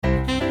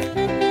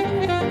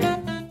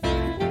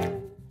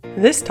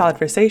This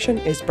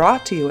Toddversation is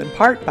brought to you in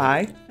part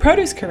by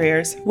Produce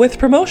Careers with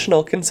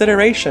promotional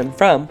consideration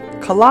from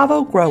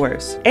Calavo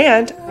Growers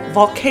and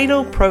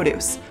Volcano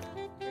Produce.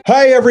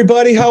 Hi,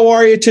 everybody. How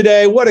are you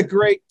today? What a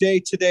great day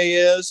today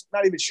is.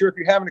 Not even sure if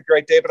you're having a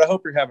great day, but I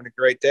hope you're having a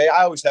great day.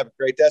 I always have a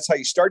great day. That's how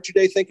you start your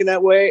day, thinking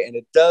that way, and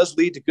it does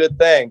lead to good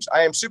things.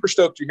 I am super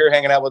stoked you're here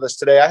hanging out with us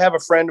today. I have a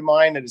friend of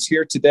mine that is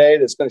here today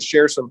that's going to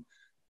share some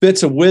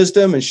bits of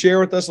wisdom and share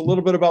with us a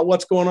little bit about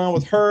what's going on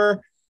with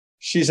her.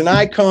 She's an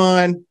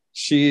icon.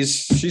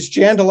 She's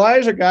Jan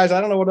DeLizer, guys. I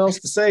don't know what else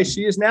to say.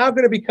 She is now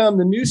going to become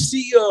the new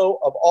CEO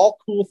of all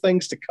cool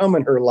things to come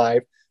in her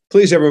life.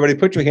 Please, everybody,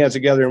 put your hands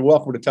together and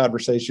welcome to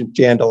Toddversation,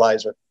 Jan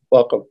DeLizer.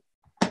 Welcome.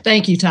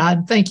 Thank you,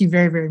 Todd. Thank you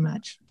very, very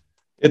much.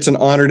 It's an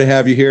honor to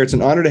have you here. It's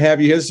an honor to have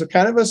you here.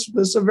 This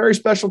is a very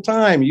special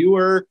time. You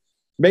are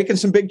making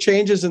some big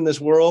changes in this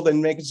world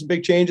and making some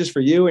big changes for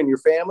you and your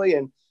family.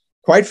 And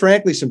quite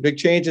frankly, some big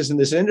changes in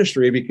this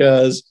industry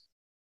because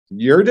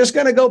you're just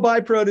going to go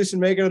buy produce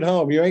and make it at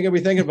home. You ain't going to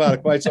be thinking about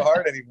it quite so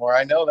hard anymore.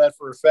 I know that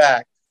for a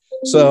fact.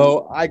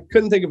 So I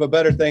couldn't think of a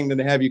better thing than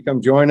to have you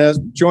come join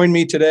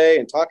me today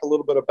and talk a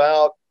little bit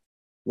about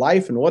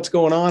life and what's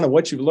going on and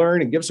what you've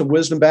learned and give some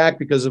wisdom back,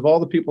 because of all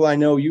the people I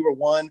know, you are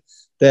one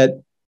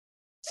that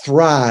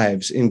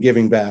thrives in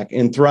giving back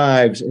and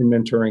thrives in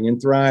mentoring and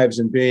thrives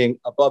in being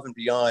above and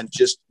beyond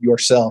just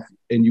yourself.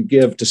 And you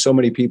give to so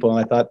many people.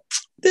 And I thought,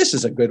 this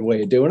is a good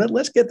way of doing it.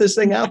 Let's get this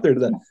thing out there to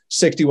the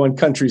 61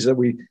 countries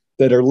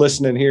that are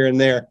listening here and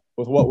there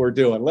with what we're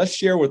doing. Let's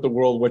share with the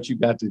world what you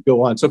got to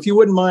go on. So if you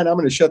wouldn't mind, I'm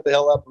going to shut the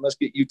hell up and let's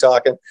get you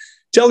talking.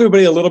 Tell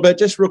everybody a little bit,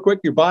 just real quick,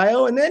 your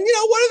bio, and then,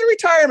 what are the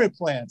retirement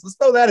plans? Let's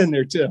throw that in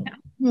there too.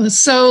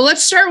 So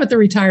let's start with the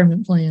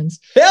retirement plans.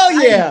 Hell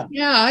yeah.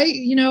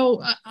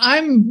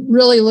 I'm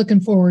really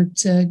looking forward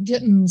to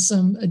getting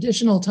some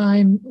additional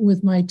time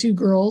with my two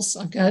girls.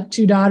 I've got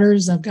two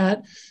daughters. I've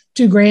got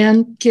two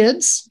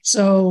grandkids.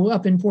 So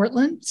up in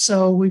Portland.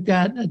 So we've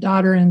got a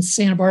daughter in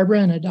Santa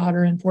Barbara and a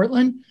daughter in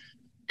Portland.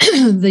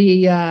 And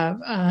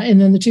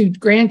then the two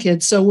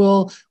grandkids. So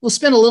we'll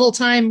spend a little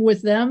time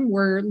with them.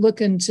 We're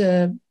looking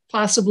to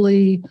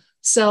possibly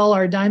sell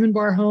our Diamond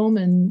Bar home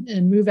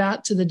and move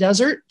out to the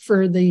desert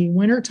for the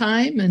winter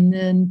time. And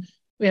then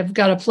we have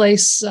got a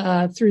place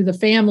through the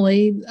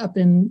family up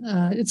in,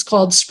 it's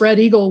called Spread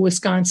Eagle,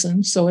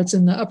 Wisconsin. So it's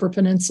in the Upper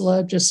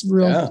Peninsula, just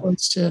real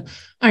close to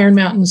Iron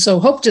Mountain. So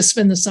hope to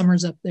spend the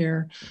summers up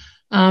there.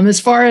 As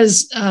far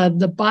as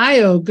the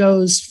bio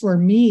goes for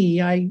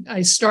me,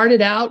 I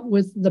started out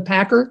with the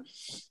Packer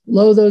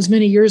those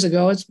many years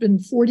ago. It's been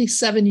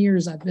 47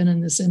 years I've been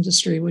in this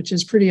industry, which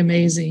is pretty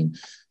amazing.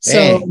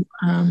 So,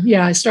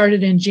 I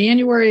started in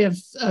January of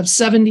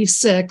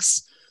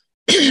 76.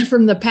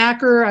 From the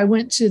Packer, I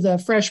went to the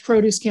Fresh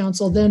Produce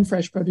Council, then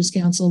Fresh Produce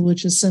Council,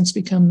 which has since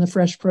become the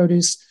Fresh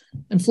Produce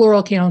and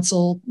Floral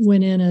Council,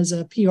 went in as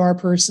a PR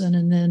person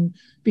and then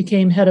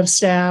became head of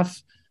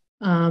staff.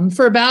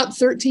 For about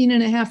 13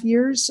 and a half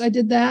years, I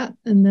did that,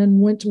 and then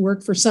went to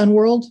work for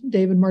Sunworld,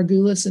 David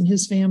Margulis and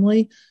his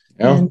family.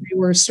 Yeah. And they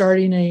were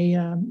starting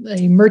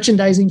a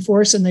merchandising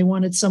force, and they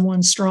wanted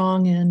someone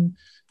strong in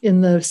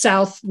the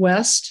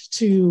Southwest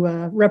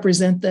to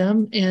represent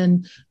them.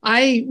 And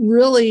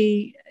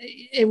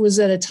it was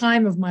at a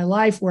time of my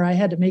life where I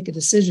had to make a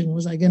decision.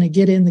 Was I going to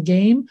get in the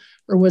game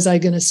or was I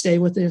going to stay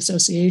with the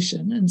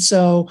association? And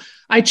so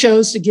I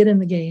chose to get in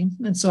the game.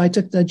 And so I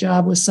took the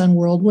job with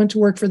Sunworld, went to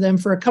work for them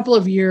for a couple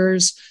of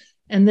years,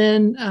 and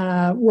then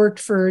worked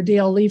for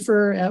Dale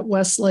Leifer at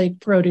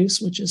Westlake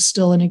Produce, which is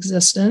still in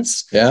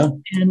existence. Yeah.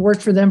 And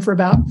worked for them for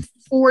about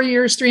 4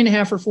 years,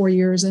 3.5 or 4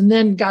 years, and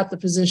then got the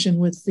position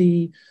with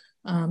the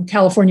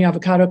California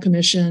Avocado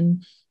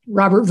Commission.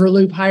 Robert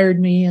Verloop hired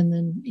me, and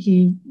then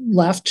he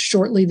left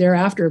shortly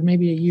thereafter,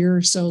 maybe a year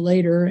or so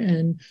later,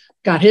 and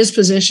got his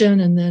position,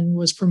 and then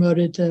was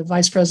promoted to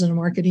vice president of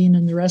marketing,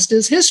 and the rest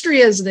is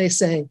history, as they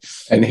say.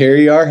 And here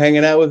you are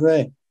hanging out with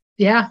me.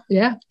 Yeah.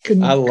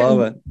 I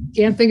love it.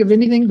 Can't think of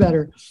anything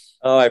better.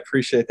 Oh, I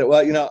appreciate that.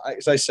 Well,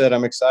 as I said,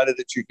 I'm excited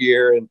that you're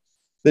here, and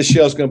this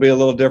show is going to be a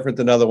little different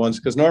than other ones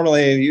because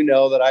normally,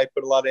 that I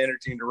put a lot of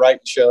energy into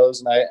writing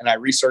shows, and I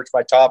research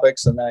my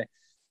topics, and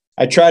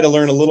I try to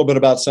learn a little bit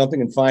about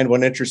something and find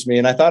what interests me.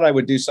 And I thought I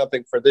would do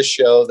something for this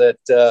show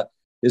that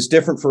is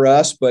different for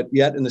us, but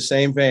yet in the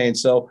same vein.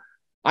 So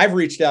I've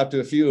reached out to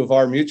a few of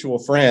our mutual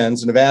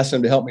friends and have asked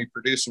them to help me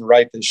produce and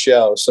write this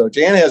show. So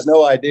Jan has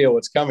no idea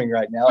what's coming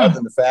right now, other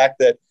than the fact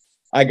that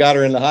I got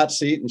her in the hot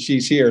seat and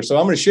she's here. So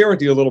I'm going to share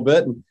with you a little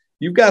bit, and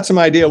you've got some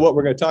idea what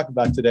we're going to talk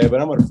about today,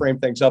 but I'm going to frame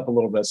things up a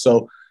little bit.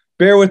 So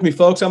bear with me,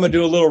 folks. I'm going to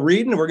do a little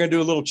reading and we're going to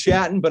do a little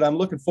chatting, but I'm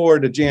looking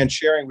forward to Jan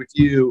sharing with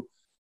you,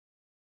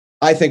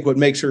 I think, what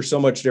makes her so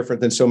much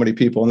different than so many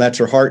people. And that's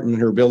her heart and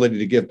her ability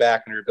to give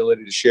back and her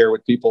ability to share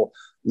with people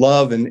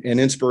love and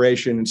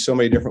inspiration in so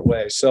many different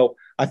ways. So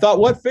I thought,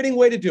 what fitting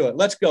way to do it?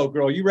 Let's go,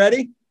 girl. You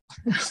ready?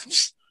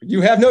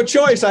 You have no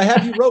choice. I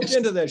have you roped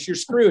into this. You're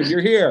screwed.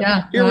 You're here.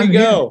 Yeah, here we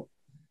go.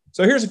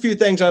 So here's a few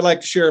things I'd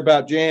like to share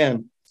about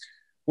Jan.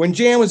 When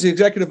Jan was the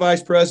executive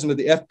vice president of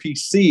the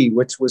FPC,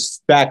 which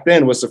was back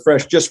then was the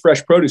Fresh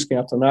Produce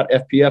Council, not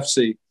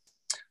FPFC,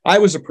 I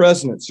was the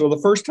president. So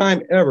the first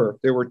time ever,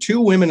 there were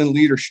 2 women in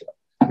leadership.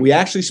 We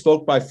actually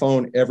spoke by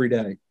phone every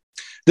day.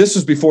 This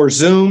was before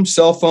Zoom,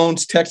 cell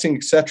phones, texting,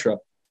 etc.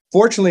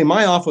 Fortunately,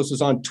 my office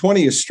was on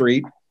 20th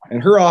Street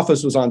and her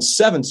office was on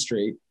 7th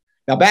Street.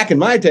 Now, back in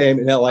my day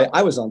in LA,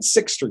 I was on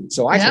 6th Street.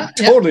 So I can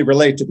totally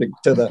relate to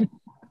the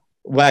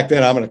back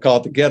then, I'm going to call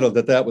it the ghetto,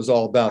 that was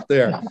all about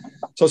there.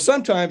 So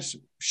sometimes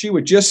she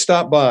would just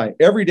stop by.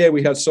 Every day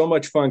we had so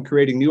much fun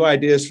creating new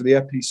ideas for the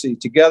FPC.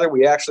 Together,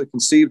 we actually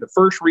conceived the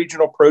first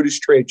regional produce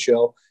trade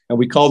show, and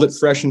we called it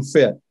Fresh and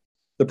Fit,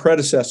 the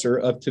predecessor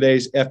of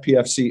today's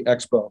FPFC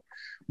Expo.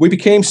 We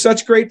became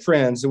such great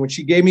friends, and when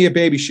she gave me a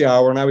baby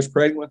shower and I was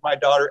pregnant with my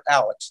daughter,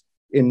 Alex,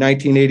 in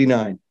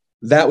 1989,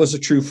 that was a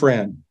true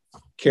friend,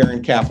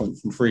 Karen Kaplan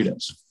from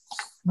Fritos.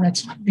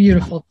 That's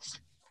beautiful.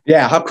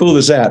 Yeah, how cool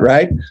is that,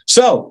 right?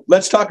 So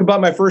let's talk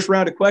about my first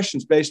round of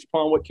questions based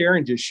upon what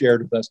Karen just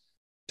shared with us.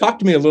 Talk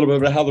to me a little bit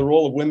about how the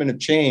role of women have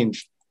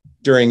changed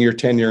during your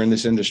tenure in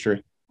this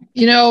industry.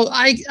 You know,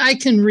 I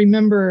can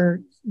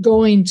remember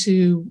going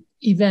to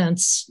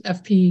events,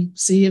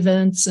 FPC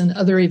events and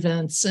other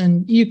events,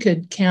 and you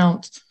could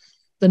count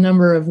the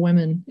number of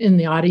women in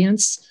the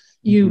audience.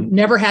 You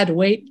never had to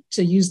wait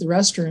to use the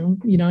restroom.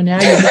 You know, now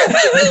you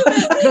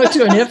go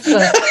to an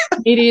IFPA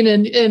meeting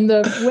and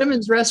the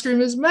women's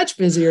restroom is much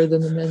busier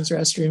than the men's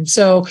restroom.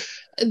 So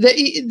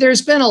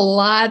there's been a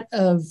lot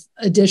of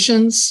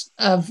additions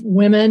of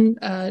women,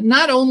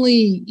 not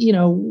only, you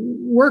know,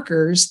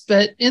 workers,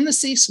 but in the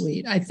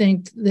C-suite. I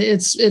think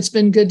it's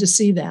been good to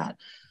see that.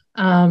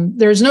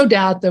 There's no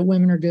doubt that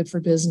women are good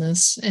for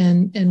business,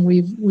 and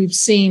we've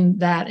seen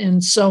that in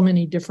so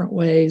many different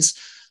ways.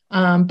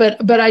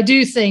 But I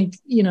do think,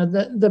 you know,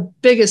 the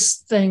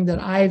biggest thing that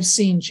I've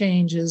seen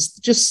change is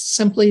just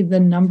simply the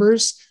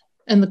numbers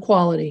and the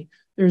quality.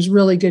 There's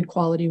really good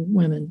quality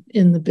women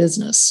in the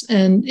business.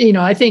 And, you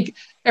know, I think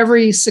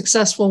every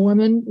successful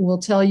woman will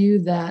tell you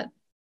that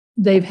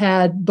they've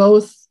had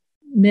both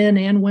men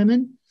and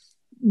women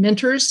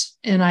mentors.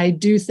 And I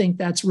do think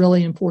that's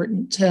really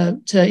important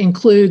to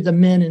include the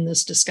men in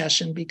this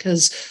discussion,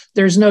 because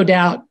there's no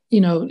doubt,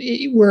 you know,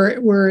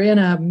 we're in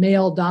a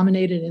male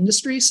dominated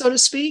industry, so to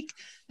speak.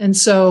 And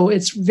so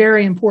it's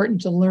very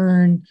important to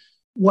learn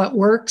what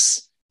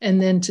works and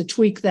then to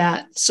tweak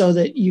that so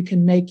that you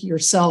can make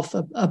yourself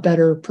a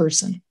better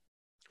person.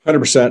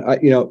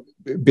 100%. You know,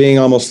 being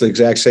almost the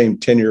exact same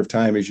tenure of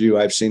time as you,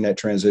 I've seen that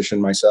transition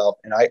myself.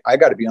 And I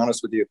got to be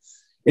honest with you,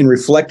 in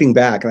reflecting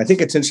back, and I think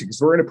it's interesting because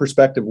we're in a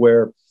perspective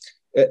where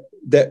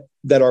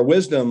that our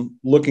wisdom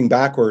looking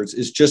backwards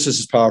is just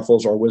as powerful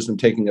as our wisdom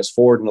taking us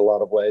forward in a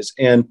lot of ways.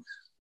 And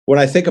when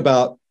I think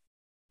about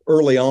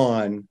early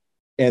on,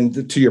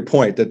 and to your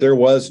point, that there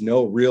was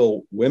no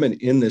real women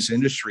in this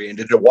industry, and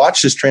to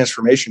watch this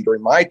transformation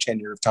during my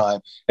tenure of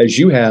time, as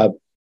you have,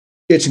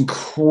 it's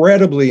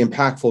incredibly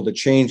impactful, the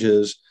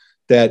changes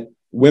that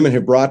women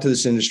have brought to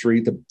this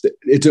industry.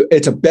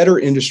 It's a better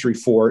industry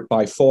for it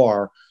by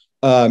far.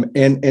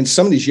 And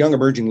some of these young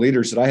emerging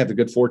leaders that I have the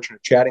good fortune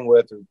of chatting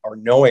with or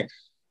knowing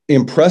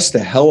impress the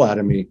hell out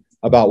of me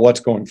about what's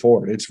going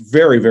forward. It's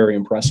very, very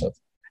impressive.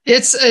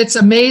 It's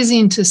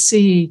amazing to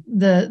see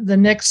the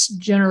next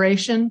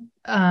generation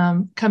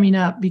coming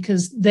up,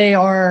 because they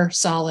are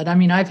solid. I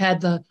mean, I've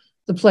had the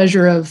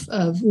pleasure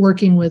of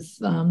working with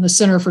the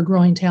Center for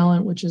Growing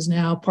Talent, which is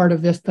now part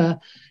of IFPA,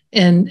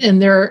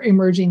 and their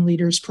Emerging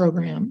Leaders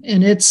program.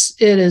 And it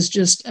is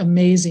just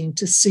amazing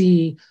to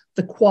see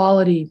the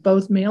quality,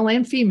 both male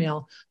and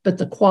female, but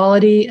the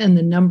quality and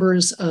the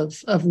numbers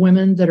of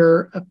women that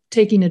are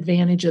taking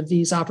advantage of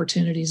these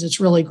opportunities. It's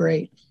really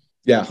great.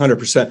 Yeah,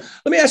 100%.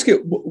 Let me ask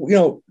you, you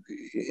know,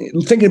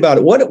 thinking about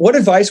it, what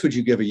advice would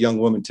you give a young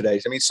woman today?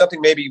 I mean,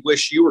 something maybe you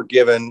wish you were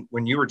given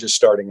when you were just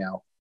starting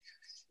out.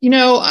 You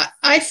know,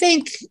 I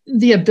think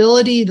the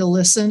ability to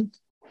listen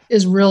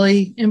is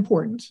really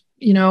important.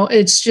 You know,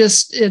 it's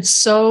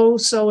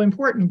so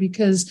important,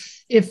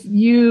 because if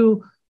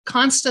you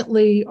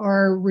constantly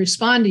are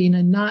responding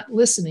and not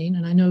listening,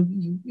 and I know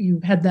you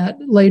had that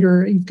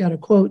later, you've got a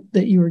quote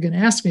that you were going to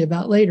ask me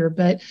about later,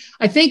 but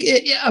I think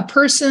a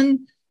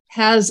person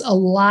has a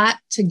lot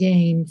to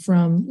gain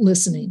from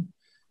listening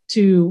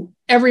to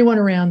everyone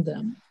around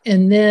them.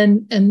 And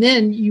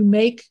then you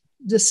make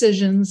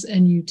decisions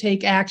and you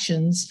take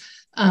actions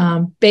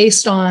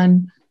based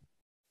on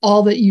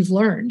all that you've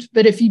learned.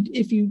 But if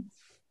you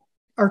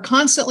are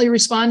constantly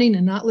responding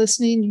and not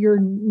listening, you're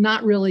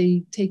not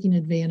really taking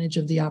advantage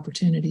of the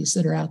opportunities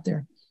that are out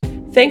there.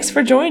 Thanks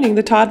for joining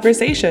the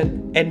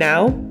Toddversation. And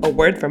now, a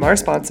word from our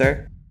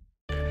sponsor.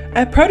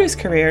 At Produce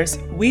Careers,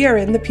 we are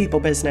in the people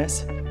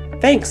business.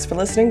 Thanks for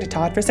listening to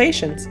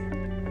Toddversations.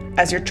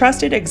 As your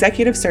trusted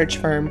executive search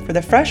firm for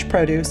the fresh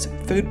produce,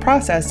 food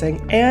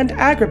processing, and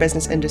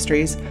agribusiness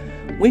industries,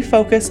 we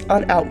focus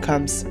on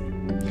outcomes.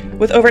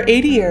 With over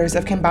 80 years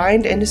of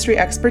combined industry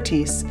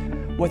expertise,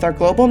 with our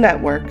global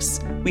networks,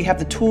 we have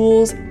the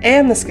tools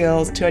and the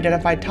skills to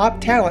identify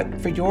top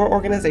talent for your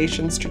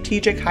organization's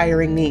strategic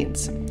hiring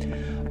needs.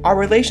 Our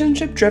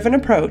relationship-driven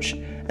approach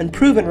and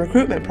proven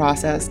recruitment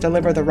process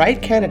deliver the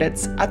right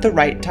candidates at the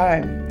right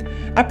time.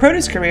 At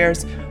Produce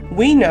Careers,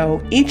 We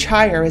know each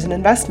hire is an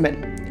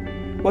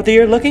investment. Whether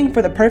you're looking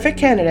for the perfect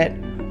candidate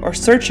or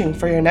searching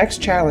for your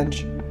next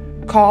challenge,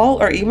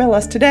 call or email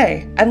us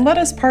today and let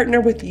us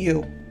partner with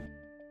you.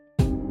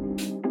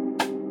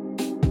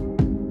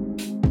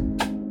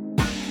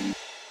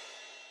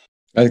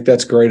 I think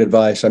that's great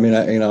advice. I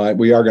mean,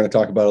 we are going to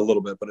talk about it a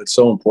little bit, but it's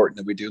so important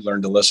that we do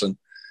learn to listen.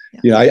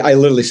 Yeah. I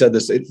literally said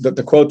this,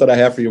 the quote that I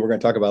have for you, we're going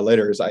to talk about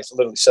later, is I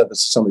literally said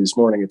this to somebody this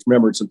morning.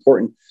 It's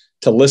important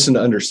to listen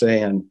to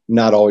understand,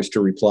 not always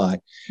to reply.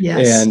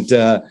 Yes.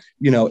 And,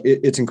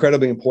 it's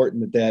incredibly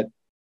important that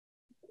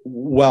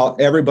while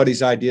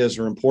everybody's ideas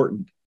are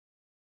important,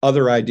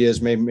 other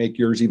ideas may make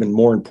yours even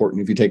more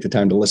important if you take the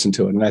time to listen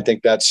to it. And I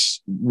think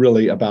that's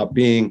really about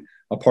being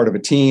a part of a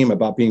team,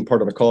 about being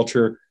part of a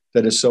culture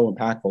that is so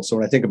impactful. So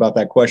when I think about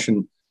that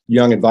question,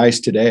 young advice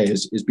today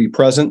is be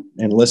present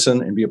and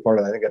listen and be a part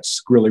of it. I think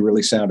that's really,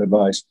 really sound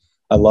advice.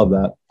 I love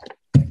that.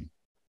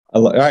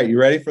 All right, you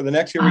ready for the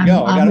next? Here we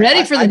go. I'm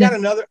ready for the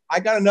next.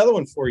 I got another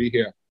one for you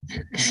here.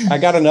 I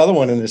got another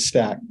one in this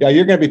stack. Yeah,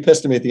 you're going to be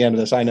pissed at me at the end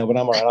of this. I know, but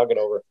I'm all right. I'll get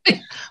over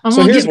it. I'm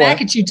going to get back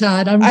at you,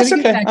 Todd. That's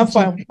okay. I'm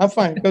fine. I'm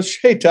fine. Goes,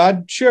 hey,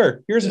 Todd,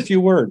 sure. Here's a few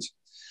words.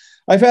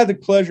 I've had the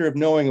pleasure of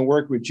knowing and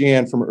working with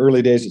Jan from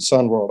early days at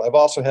Sunworld. I've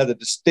also had the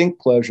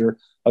distinct pleasure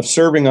of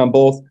serving on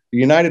both the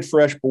United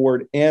Fresh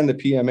board and the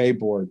PMA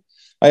board.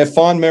 I have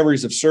fond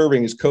memories of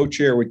serving as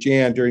co-chair with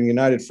Jan during the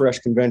United Fresh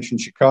Convention in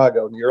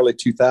Chicago in the early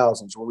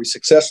 2000s, where we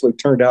successfully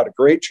turned out a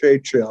great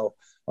trade show,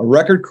 a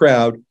record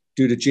crowd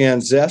due to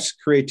Jan's zest,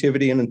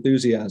 creativity, and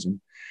enthusiasm.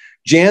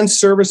 Jan's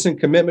service and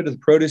commitment to the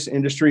produce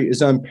industry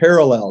is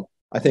unparalleled.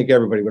 I think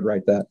everybody would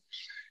write that.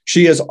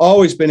 She has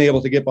always been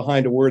able to get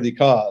behind a worthy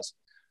cause.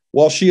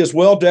 While she is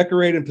well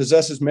decorated and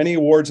possesses many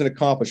awards and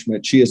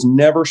accomplishments, she has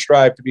never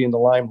strived to be in the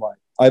limelight.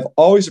 I've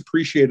always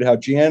appreciated how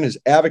Jan has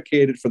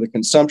advocated for the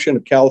consumption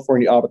of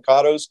California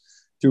avocados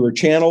through her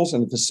channels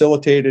and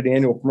facilitated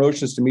annual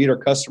promotions to meet our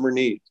customer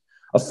needs.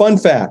 A fun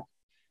fact,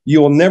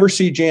 you will never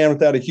see Jan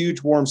without a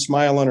huge warm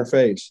smile on her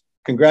face.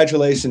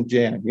 Congratulations,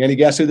 Jan. Any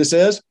guess who this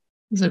is?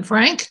 Is it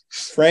Frank?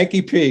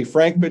 Frankie P.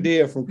 Frank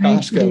Padilla from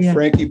Costco.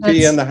 Frankie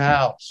P. in the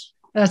house.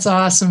 That's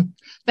awesome.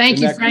 Thank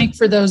you, Frank,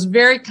 for those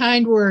very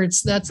kind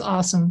words. That's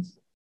awesome.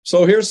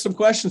 So here's some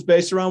questions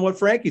based around what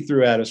Frankie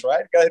threw at us,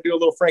 right? Got to do a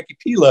little Frankie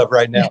P love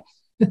right now.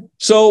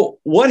 So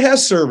what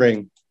has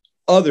serving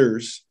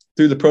others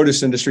through the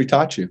produce industry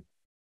taught you?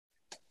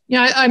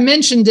 Yeah, I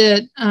mentioned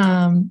it.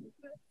 I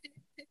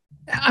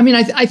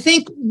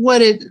think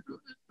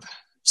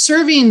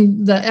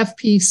serving the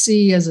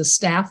FPC as a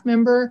staff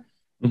member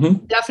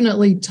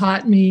definitely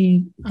taught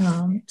me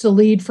to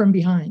lead from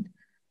behind.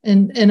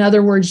 And in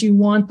other words, you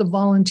want the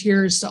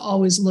volunteers to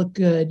always look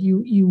good.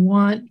 You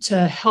want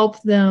to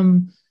help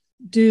them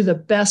do the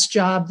best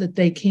job that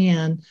they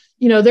can.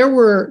 There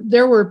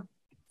were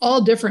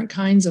all different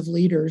kinds of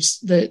leaders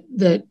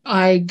that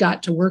I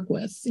got to work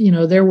with.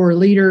 There were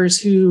leaders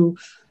who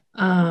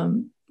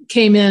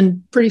came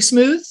in pretty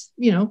smooth.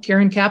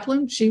 Karen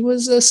Kaplan, she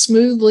was a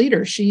smooth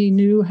leader. She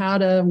knew how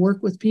to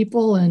work with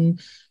people and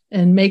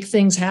make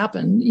things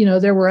happen.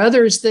 There were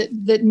others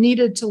that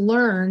needed to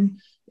learn.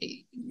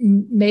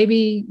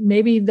 Maybe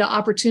the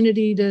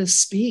opportunity to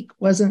speak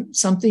wasn't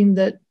something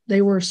that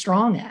they were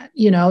strong at,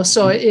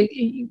 so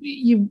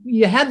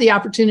you had the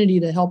opportunity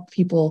to help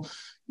people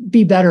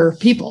be better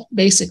people,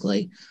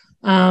 basically.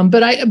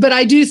 But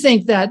I do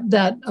think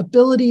that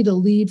ability to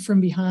lead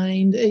from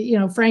behind,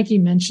 Frankie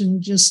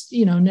mentioned just,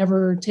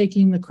 never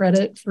taking the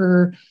credit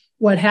for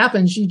what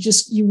happens.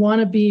 You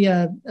want to be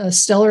a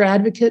stellar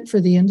advocate for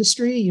the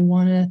industry. You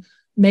want to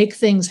make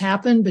things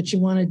happen, but you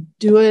want to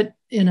do it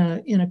in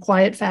a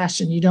quiet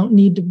fashion. You don't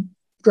need to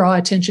draw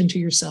attention to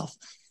yourself.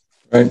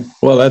 Right.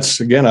 Well, that's,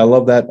 again, I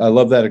love that. I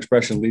love that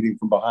expression, leading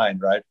from behind.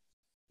 Right.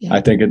 Yeah.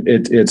 I think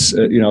it's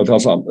it's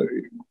also a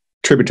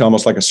tribute to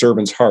almost like a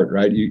servant's heart,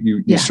 right?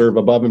 You serve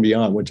above and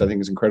beyond, which I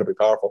think is incredibly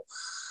powerful.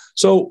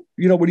 So,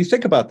 when you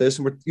think about this,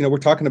 and we're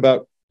talking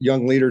about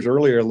young leaders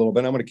earlier a little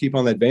bit, I'm going to keep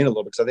on that vein a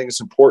little bit, because I think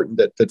it's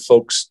important that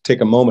folks take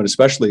a moment,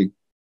 especially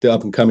the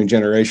up and coming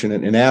generation,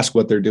 and ask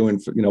what they're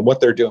doing, what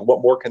they're doing,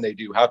 what more can they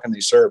do? How can they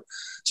serve?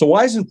 So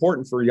why is it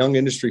important for young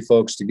industry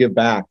folks to give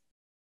back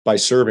by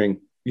serving,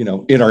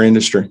 in our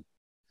industry?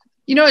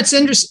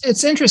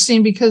 It's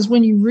interesting, because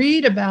when you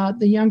read about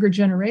the younger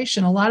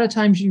generation, a lot of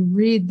times you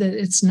read that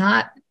it's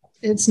not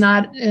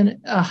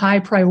a high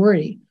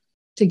priority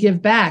to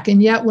give back.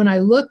 And yet when I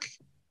look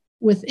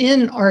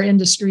within our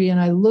industry and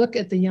I look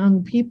at the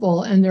young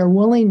people and their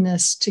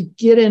willingness to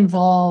get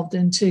involved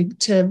and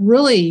to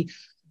really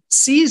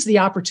seize the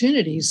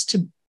opportunities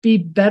to be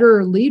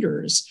better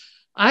leaders,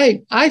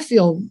 I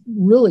feel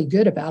really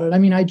good about it. I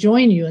mean, I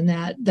join you in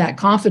that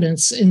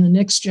confidence in the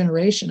next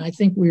generation. I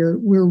think we're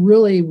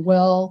really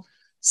well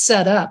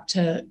set up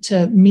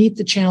to meet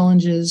the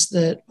challenges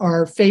that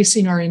are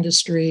facing our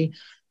industry,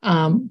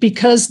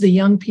 because the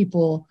young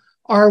people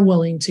are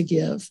willing to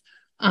give.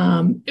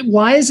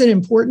 Why is it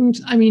important?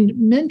 I mean,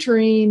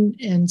 mentoring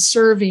and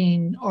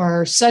serving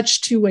are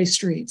such two-way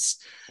streets.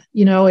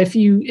 If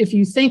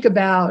you think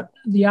about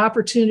the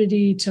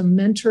opportunity to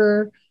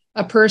mentor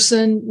a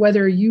person,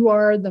 whether you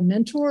are the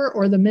mentor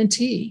or the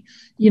mentee,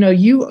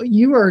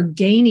 you are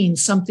gaining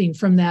something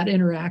from that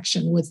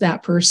interaction with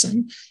that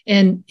person.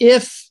 And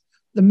if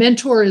the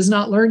mentor is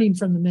not learning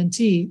from the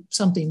mentee,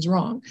 something's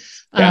wrong.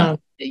 Yeah.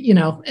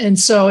 And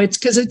so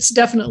it's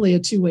definitely a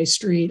two-way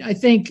street. I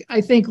think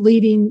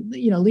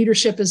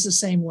leadership is the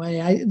same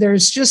way.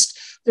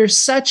 There's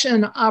such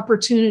an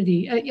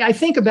opportunity. I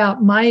think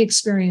about my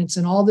experience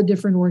in all the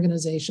different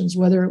organizations,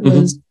 whether it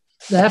was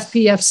the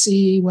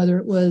FPFC, whether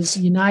it was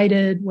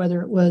United,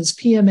 whether it was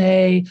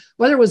PMA,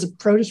 whether it was the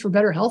Produce for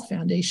Better Health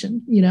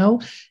Foundation,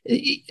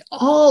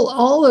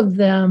 all of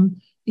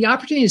them, the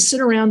opportunity to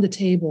sit around the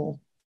table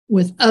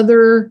with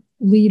other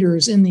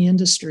leaders in the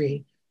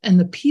industry and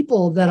the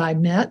people that I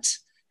met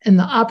and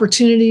the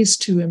opportunities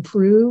to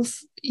improve,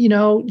 you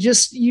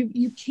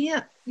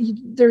can't,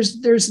 you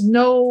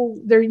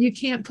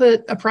can't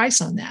put a price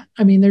on that.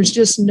 I mean,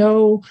 there's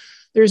no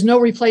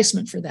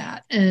replacement for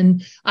that.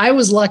 And I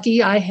was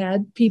lucky. I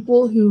had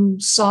people who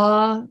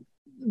saw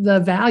the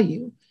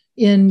value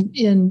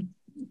in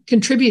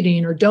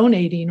contributing or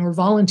donating or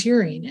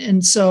volunteering.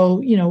 And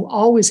so,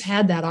 always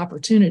had that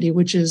opportunity,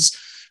 which is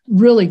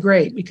really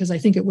great because I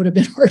think it would have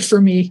been hard for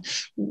me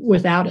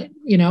without it,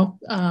 so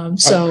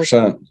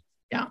 100%.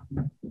 Yeah.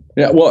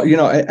 Yeah. Well,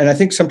 and I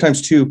think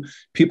sometimes too,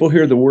 people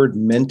hear the word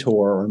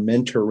mentor or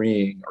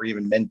mentoring or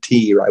even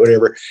mentee, right?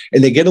 Whatever.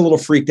 And they get a little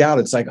freaked out.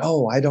 It's like,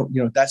 oh, I don't,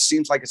 that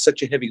seems like it's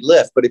such a heavy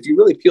lift. But if you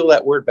really peel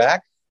that word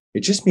back,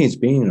 it just means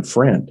being a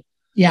friend.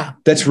 Yeah.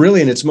 That's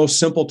really in its most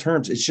simple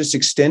terms. It's just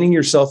extending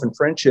yourself in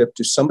friendship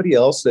to somebody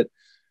else that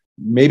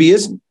maybe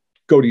isn't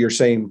go to your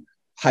same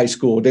high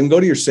school, didn't go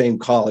to your same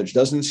college,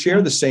 doesn't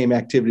share the same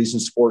activities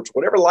and sports,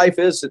 whatever life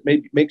is that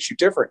makes you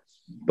different.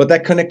 But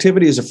that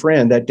connectivity as a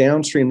friend, that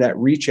downstream, that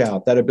reach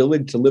out, that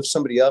ability to lift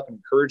somebody up and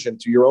encourage them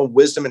through your own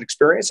wisdom and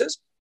experiences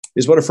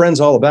is what a friend's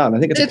all about. And I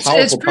think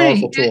it's a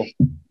powerful tool.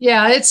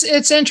 Yeah,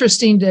 it's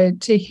interesting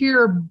to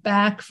hear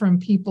back from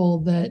people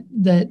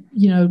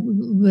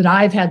that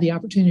I've had the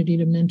opportunity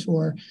to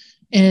mentor.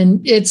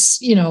 And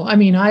it's,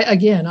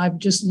 I've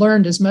just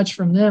learned as much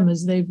from them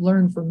as they've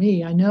learned from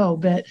me, I know,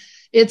 but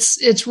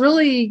it's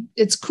really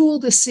cool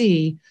to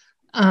see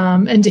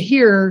and to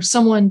hear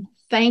someone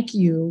thank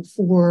you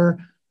for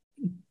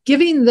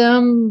giving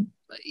them,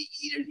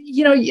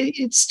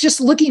 it's just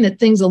looking at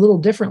things a little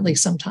differently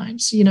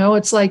sometimes.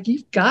 It's like,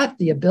 you've got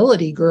the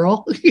ability,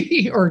 girl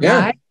or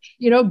guy,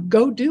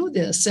 go do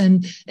this.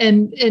 And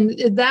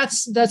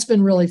that's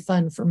been really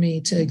fun for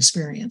me to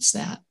experience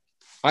that.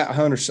 I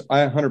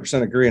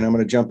 100% agree. And I'm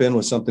going to jump in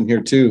with something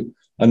here too.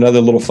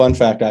 Another little fun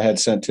fact I had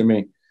sent to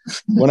me.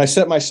 When I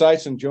set my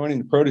sights on joining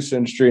the produce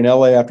industry in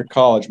LA after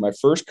college, my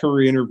first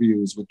career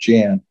interview was with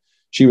Jan.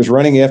 She was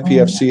running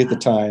FPFC at the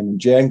time, and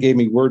Jan gave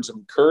me words of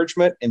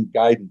encouragement and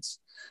guidance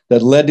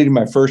that led to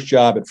my first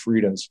job at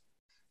Frida's.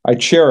 I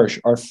cherish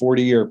our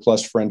 40-year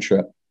plus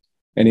friendship.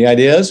 Any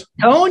ideas?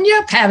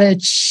 Tonya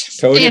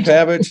Pavich.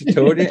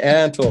 Tonya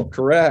Antle.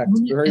 Correct.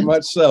 Very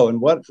much so.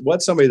 And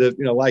what somebody that,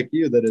 like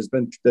you,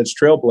 that's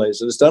trailblazed,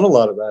 that has done a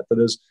lot of that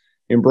has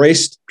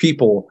embraced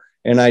people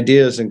and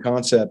ideas and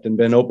concept and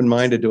been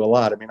open-minded to a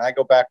lot. I mean, I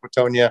go back with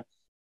Tonya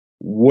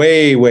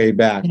way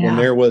back when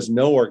there was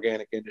no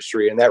organic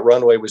industry, and that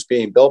runway was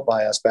being built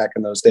by us back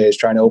in those days,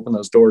 trying to open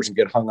those doors and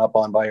get hung up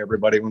on by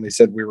everybody when they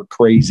said we were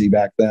crazy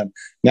back then.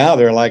 Now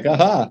they're like,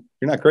 aha,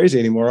 you're not crazy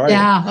anymore, are you?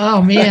 Yeah.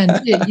 Oh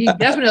man, you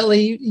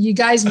definitely, you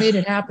guys made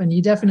it happen.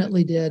 You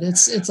definitely did.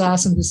 It's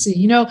awesome to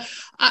see.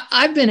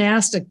 I've been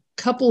asked a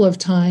couple of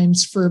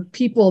times for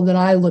people that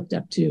I looked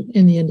up to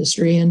in the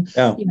industry, and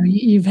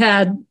you've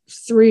had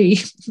three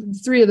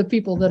of the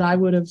people that I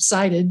would have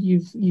cited.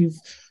 You've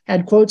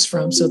had quotes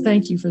from, so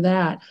thank you for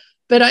that.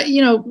 But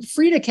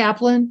Frida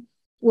Kaplan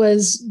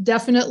was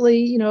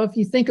definitely, if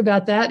you think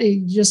about that,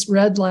 you just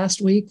read last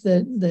week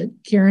that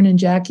Karen and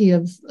Jackie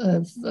have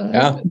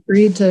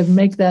agreed to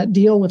make that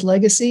deal with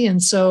Legacy.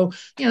 And so,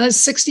 that's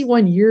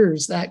 61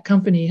 years that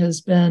company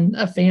has been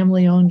a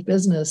family-owned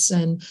business.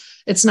 And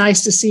it's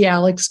nice to see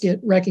Alex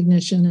get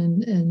recognition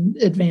and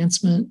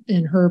advancement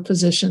in her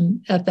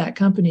position at that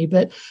company.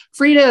 But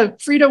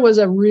Frida was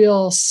a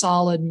real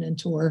solid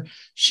mentor.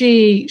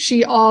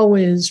 She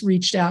always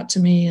reached out to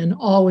me and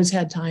always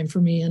had time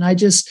for me. And I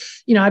just,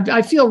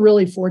 I feel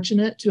really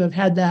fortunate to have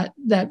had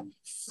that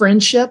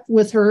friendship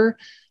with her.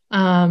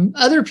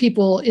 Other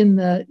people in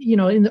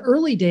the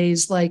early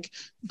days, like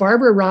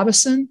Barbara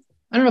Robison.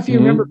 I don't know if you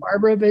remember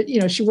Barbara, but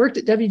she worked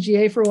at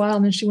WGA for a while,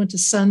 and then she went to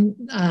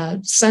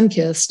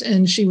Sunkist,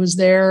 and she was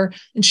there,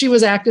 and she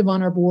was active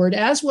on our board,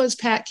 as was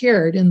Pat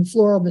Caird in the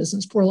floral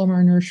business, Poor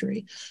Lamar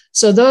Nursery.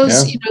 So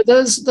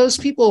those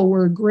people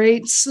were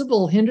great.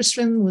 Sybil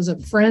Henderson was a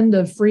friend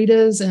of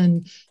Frida's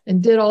and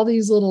did all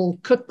these little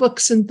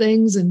cookbooks and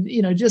things, and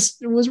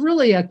just was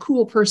really a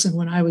cool person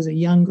when I was a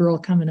young girl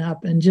coming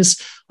up, and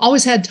just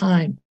always had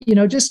time.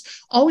 Just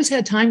always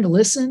had time to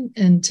listen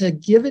and to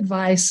give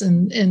advice,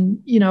 and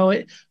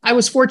I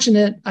was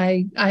fortunate.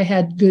 I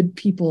had good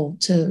people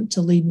to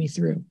lead me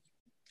through.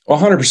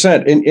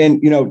 100%.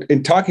 And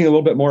in talking a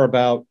little bit more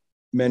about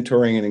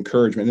mentoring and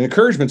encouragement. And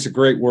encouragement's a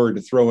great word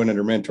to throw in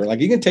under mentor. Like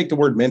you can take the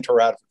word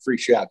mentor out of a free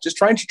shout. Just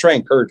try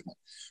encouragement,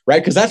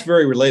 right? Because that's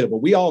very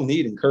relatable. We all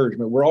need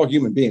encouragement. We're all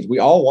human beings. We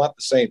all want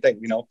the same thing.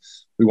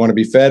 We want to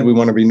be fed. We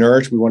want to be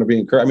nourished. We want to be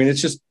encouraged. I mean,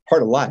 it's just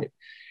part of life.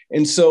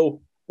 And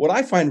so what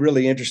I find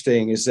really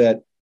interesting is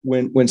that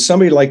when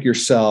somebody like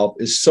yourself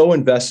is so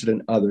invested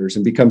in others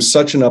and becomes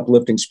such an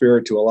uplifting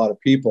spirit to a lot of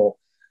people,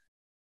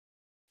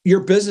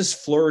 your business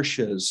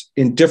flourishes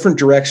in different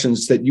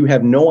directions that you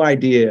have no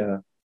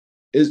idea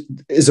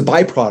is a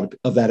byproduct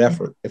of that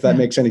effort, if that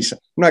makes any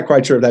sense. I'm not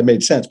quite sure if that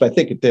made sense, but I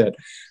think it did.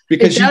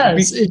 Because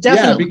it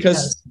definitely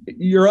does.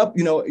 You're up,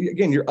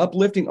 again, you're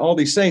uplifting all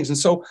these things. And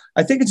so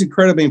I think it's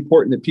incredibly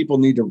important that people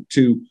need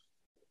to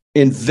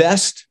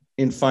invest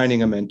in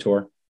finding a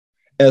mentor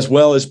as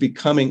well as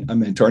becoming a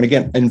mentor. And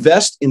again,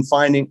 invest in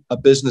finding a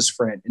business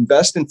friend,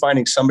 invest in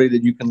finding somebody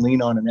that you can lean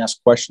on and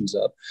ask questions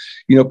of.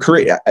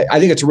 I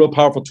think it's a real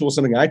powerful tool.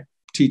 Something I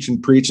teach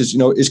and preach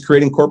is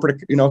creating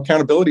corporate,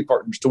 accountability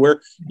partners to where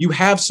you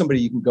have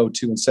somebody you can go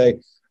to and say,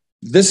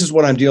 this is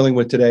what I'm dealing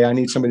with today. I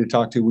need somebody to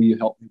talk to. Will you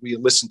help me? Will you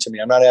listen to me?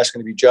 I'm not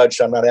asking to be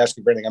judged. I'm not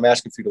asking for anything. I'm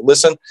asking for you to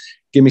listen,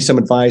 give me some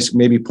advice,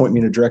 maybe point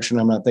me in a direction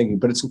I'm not thinking,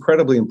 but it's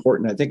incredibly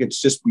important. I think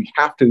it's just, we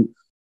have to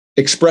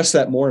express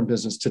that more in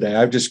business today.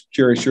 I'm just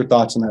curious your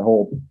thoughts on that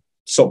whole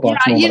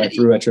soapbox moment I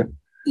threw at you.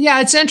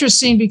 Yeah, it's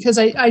interesting because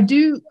I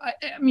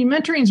mean,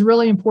 mentoring is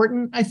really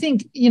important. I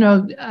think, being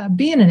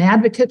an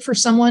advocate for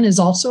someone is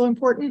also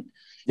important,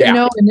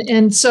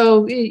 and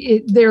so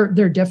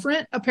they're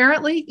different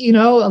apparently,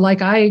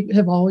 like I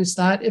have always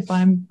thought if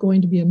I'm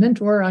going to be a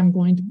mentor, I'm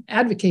going to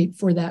advocate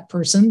for that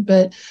person.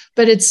 But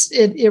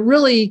it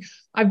really,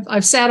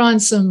 I've sat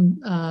on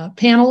some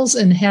panels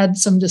and had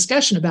some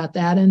discussion about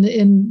that,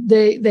 and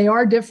they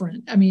are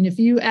different. I mean, if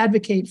you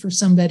advocate for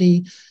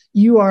somebody,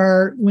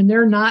 when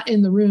they're not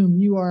in the room,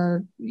 you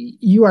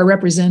are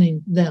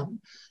representing them.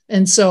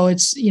 And so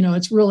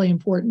it's really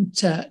important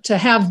to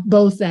have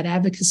both that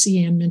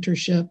advocacy and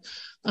mentorship,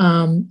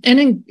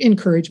 and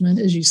encouragement,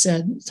 as you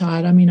said,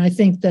 Todd. I mean, I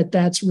think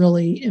that's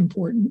really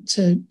important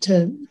to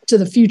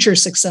the future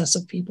success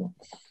of people.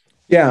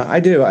 Yeah,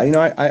 I do.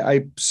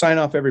 I sign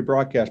off every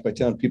broadcast by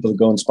telling people to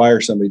go inspire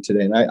somebody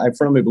today. And I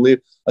firmly believe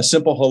a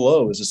simple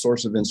hello is a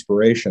source of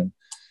inspiration.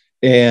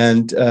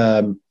 And,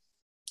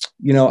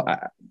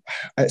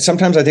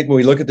 sometimes I think when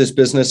we look at this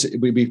business,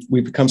 we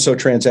become so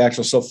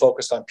transactional, so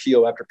focused on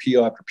PO after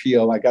PO after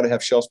PO. I got to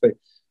have shelf space.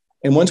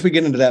 And once we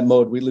get into that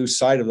mode, we lose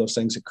sight of those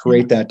things that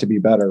create that to be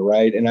better,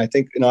 right? And I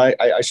think,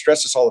 I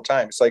stress this all the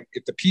time. It's like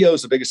if the PO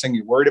is the biggest thing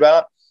you're worried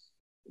about,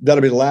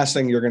 that'll be the last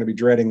thing you're going to be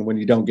dreading when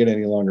you don't get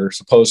any longer, as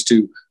opposed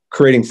to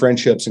creating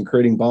friendships and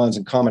creating bonds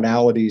and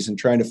commonalities and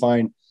trying to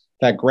find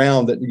that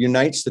ground that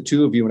unites the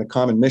two of you in a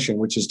common mission,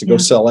 which is to go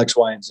sell X,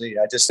 Y, and Z.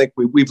 I just think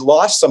we've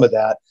lost some of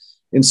that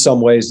in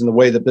some ways in the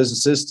way that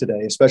business is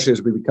today, especially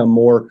as we become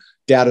more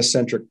data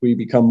centric, we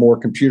become more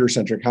computer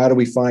centric. How do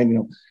we find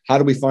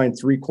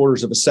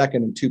 3/4 of a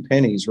second and 2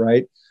 pennies,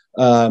 right?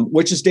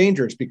 Which is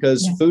dangerous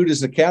because food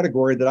is a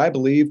category that I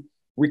believe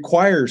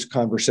requires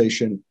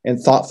conversation and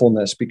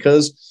thoughtfulness,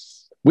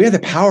 because we have the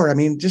power. I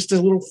mean, just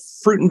a little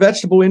fruit and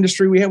vegetable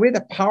industry. We have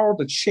the power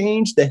to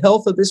change the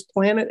health of this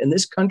planet and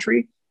this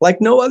country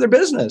like no other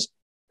business.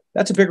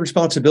 That's a big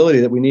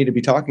responsibility that we need to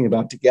be talking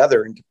about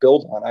together and to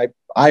build on.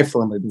 I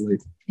firmly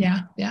believe.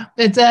 Yeah.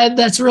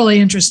 That's really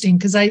interesting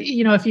because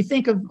if you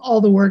think of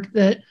all the work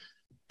that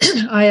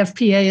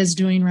IFPA is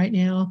doing right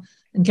now,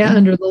 and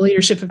under the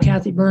leadership of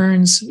Kathy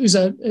Burns, who's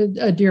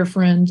a dear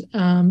friend,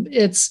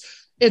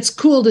 it's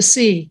cool to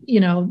see,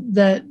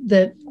 that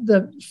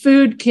the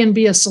food can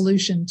be a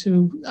solution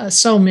to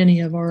so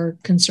many of our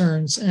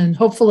concerns, and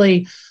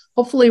hopefully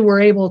we're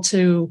able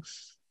to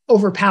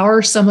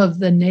overpower some of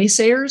the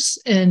naysayers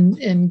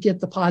and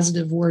get the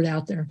positive word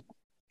out there.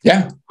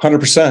 Yeah,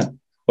 100%.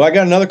 Well, I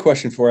got another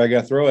question for you. I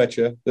got to throw at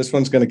you. This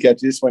one's going to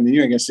catch you. This one,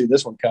 you ain't going to see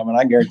this one coming.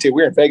 I guarantee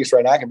we're in Vegas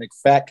right now. I can make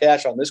fat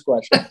cash on this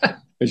question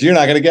because you're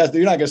not going to guess.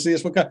 You're not going to see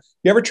this one coming.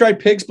 You ever tried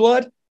pig's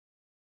blood?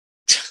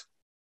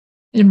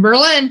 In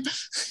Berlin.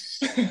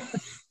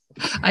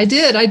 I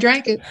did. I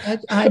drank it.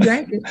 I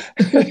drank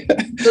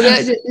it. So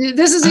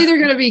this is either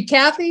going to be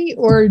Kathy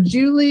or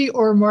Julie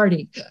or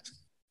Marty.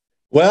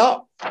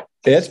 Well,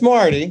 it's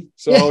Marty.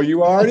 So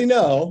you already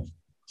know.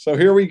 So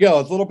here we go.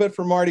 It's a little bit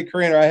for Marty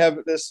Carino. I have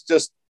this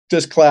just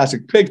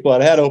classic pig's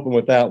blood. I had to open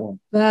with that one.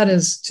 That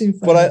is too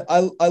funny.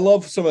 But I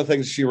love some of the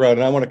things she wrote,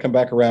 and I want to come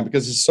back around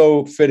because it's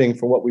so fitting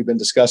for what we've been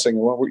discussing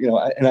and what we're,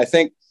 and I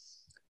think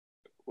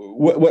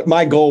what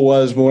my goal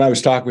was when I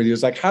was talking with you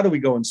is like, how do we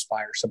go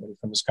inspire somebody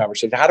from this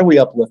conversation? How do we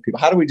uplift people?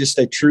 How do we just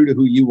stay true to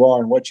who you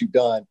are and what you've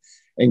done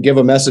and give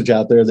a message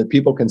out there that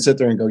people can sit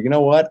there and go, you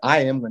know what? I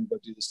am going to go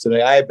do this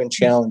today. I have been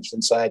challenged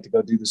inside to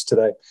go do this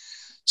today.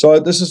 So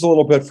this is a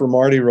little bit for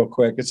Marty real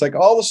quick. It's like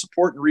all the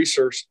support and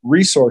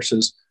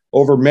resources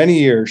over many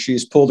years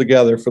she's pulled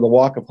together for the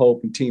Walk of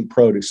Hope and Team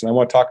Produce. And I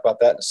want to talk about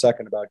that in a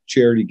second, about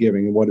charity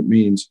giving and what it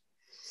means.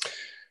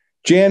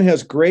 Jan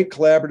has great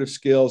collaborative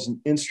skills and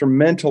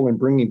instrumental in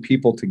bringing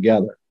people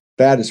together.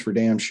 That is for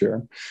damn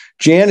sure.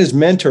 Jan has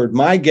mentored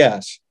my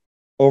guests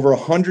over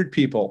 100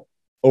 people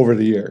over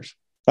the years.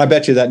 I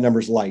bet you that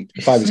number's light.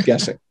 If I was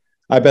guessing,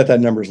 I bet that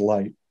number's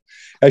light.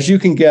 As you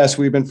can guess,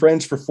 we've been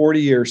friends for 40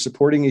 years,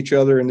 supporting each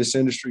other in this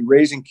industry,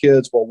 raising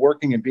kids while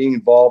working and being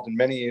involved in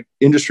many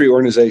industry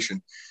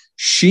organizations.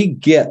 She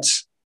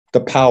gets the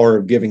power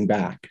of giving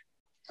back.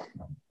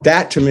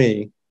 That to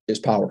me is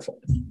powerful.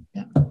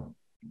 Yeah.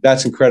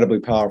 That's incredibly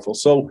powerful.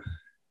 So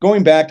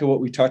going back to what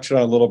we touched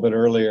on a little bit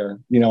earlier,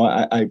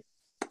 I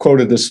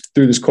quoted this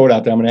through this quote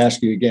out there. I'm going to ask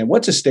you again,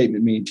 what's a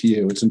statement mean to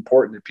you? It's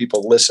important that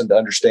people listen to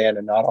understand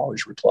and not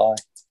always reply.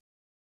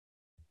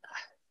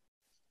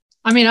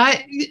 I mean,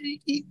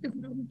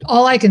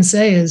 all I can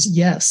say is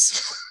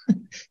yes.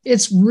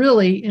 It's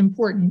really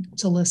important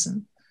to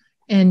listen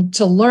and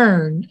to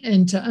learn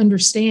and to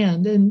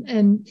understand.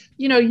 And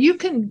you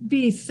can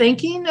be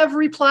thinking of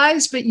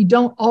replies, but you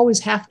don't always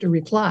have to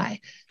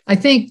reply. I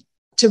think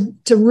to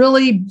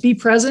really be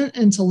present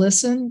and to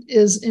listen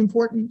is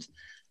important.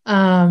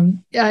 Marty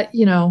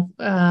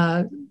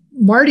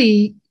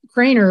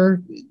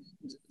Craner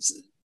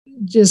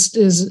just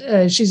is,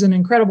 she's an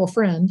incredible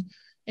friend.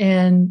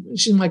 And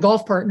she's my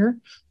golf partner.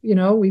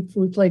 We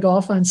play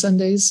golf on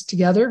Sundays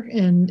together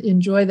and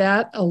enjoy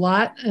that a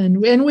lot.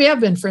 And we have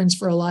been friends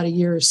for a lot of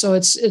years. So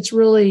it's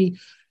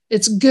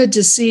good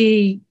to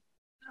see.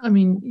 I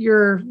mean,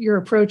 your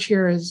approach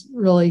here is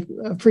really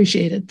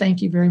appreciated.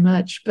 Thank you very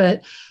much.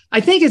 But I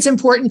think it's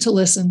important to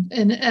listen.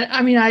 And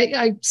I mean,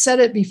 I said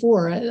it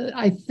before.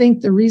 I think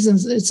the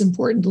reasons it's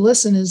important to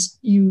listen is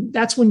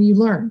that's when you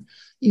learn.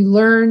 You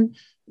learn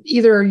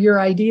either your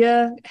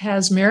idea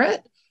has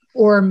merit,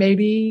 or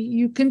maybe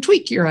you can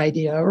tweak your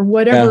idea or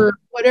whatever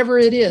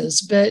it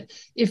is. But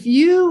if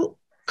you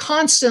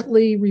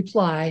constantly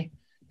reply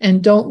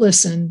and don't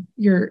listen,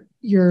 you're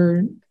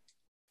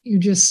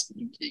just,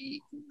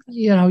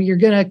 you're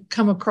going to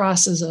come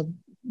across as a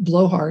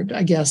blowhard,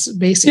 I guess,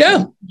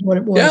 basically what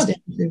it boils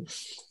down to.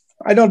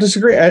 I don't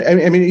disagree.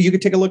 I mean, you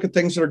could take a look at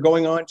things that are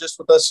going on just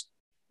with us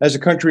as a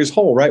country as a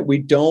whole, right? We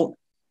don't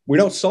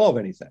solve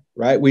anything,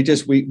 right?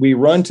 We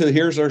run to,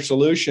 here's our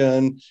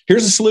solution.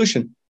 Here's a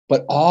solution.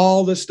 But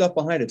all this stuff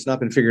behind it's not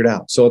been figured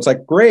out. So it's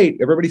like, great,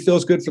 everybody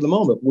feels good for the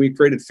moment. We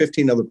created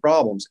 15 other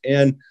problems.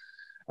 And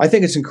I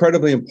think it's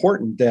incredibly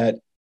important that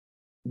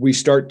we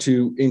start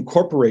to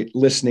incorporate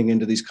listening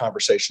into these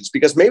conversations,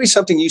 because maybe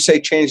something you say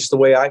changes the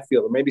way I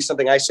feel, or maybe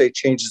something I say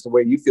changes the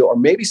way you feel, or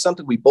maybe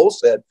something we both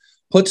said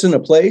puts in a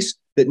place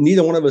that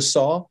neither one of us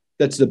saw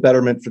that's the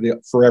betterment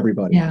for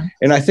everybody. Yeah.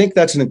 And I think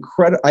that's an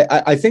incredible,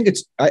 I think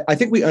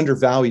we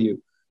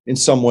undervalue in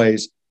some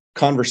ways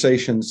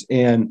conversations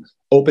and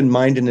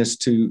open-mindedness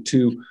to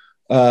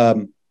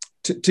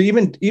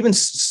even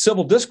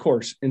civil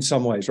discourse in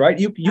some ways, right?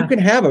 You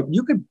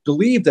can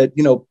believe that,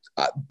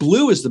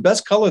 blue is the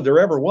best color there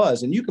ever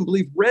was, and you can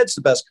believe red's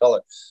the best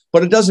color,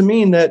 but it doesn't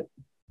mean that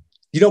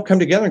you don't come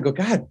together and go,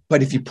 God,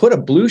 but if you put a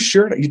blue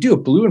shirt, you do a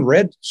blue and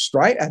red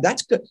stripe,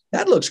 that's good.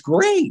 That looks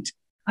great.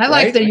 I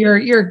like that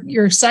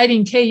you're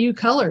citing KU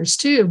colors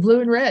too, blue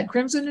and red,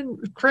 crimson and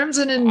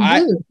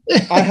blue.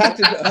 I have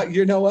to,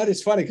 you know what?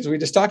 It's funny because we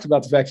just talked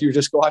about the fact you were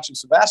just watching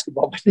some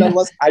basketball, but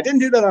nonetheless, I didn't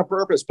do that on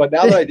purpose. But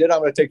now that I did,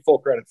 I'm going to take full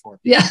credit for it.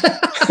 Yeah.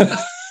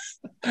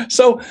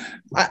 So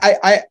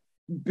I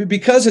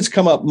because it's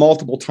come up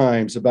multiple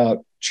times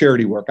about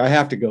charity work, I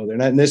have to go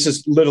there. And this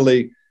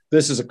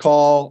is a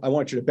call. I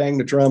want you to bang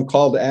the drum,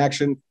 call to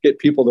action, get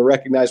people to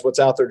recognize what's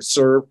out there to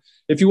serve.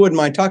 If you wouldn't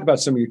mind, talk about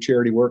some of your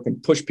charity work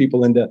and push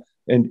people into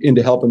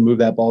helping move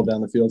that ball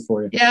down the field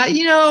for you. Yeah,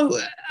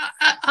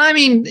 I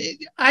mean,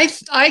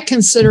 I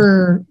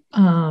consider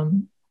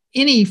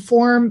any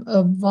form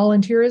of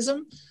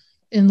volunteerism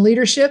in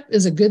leadership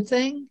is a good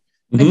thing.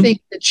 Mm-hmm. I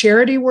think the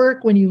charity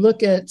work, when you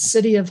look at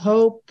City of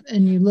Hope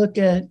and you look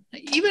at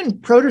even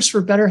Produce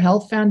for Better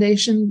Health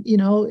Foundation,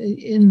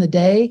 in the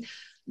day,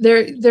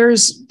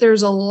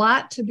 there's a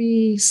lot to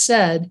be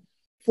said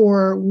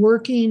for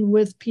working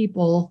with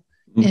people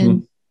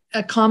in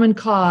a common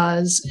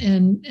cause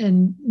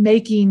and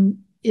making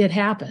it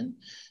happen.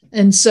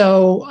 And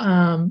so,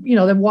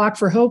 the Walk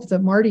for Hope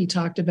that Marty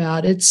talked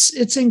about,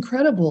 it's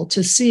incredible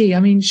to see. I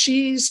mean,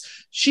 she's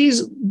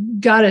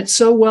got it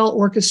so well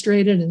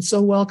orchestrated and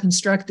so well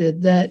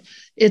constructed that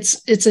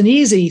it's an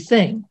easy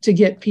thing to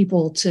get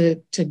people to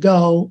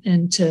go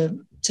and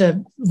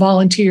to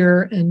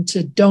volunteer and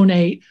to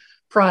donate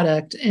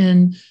product.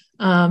 And,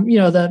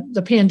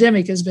 the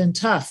pandemic has been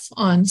tough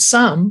on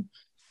some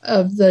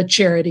of the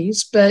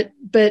charities, but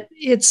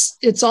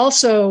it's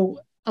also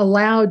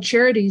allowed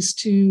charities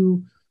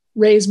to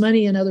raise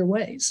money in other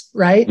ways,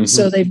 right? Mm-hmm.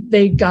 So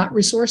they got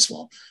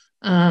resourceful.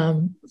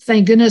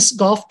 Thank goodness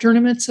golf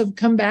tournaments have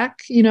come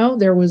back.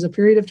 There was a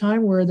period of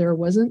time where there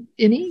wasn't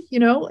any,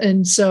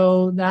 and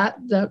so that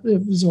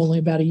it was only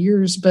about a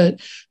year's, but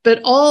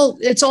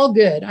it's all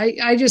good.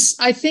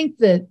 I think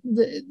that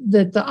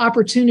the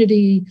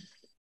opportunity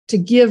to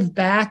give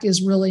back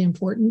is really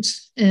important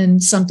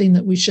and something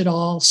that we should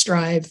all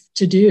strive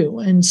to do.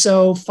 And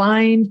so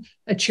find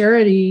a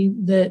charity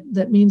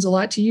that means a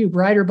lot to you.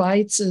 Brighter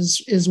Bites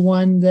is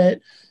one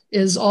that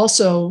is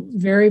also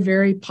very,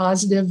 very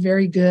positive,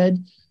 very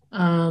good.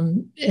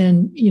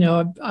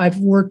 And, I've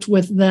worked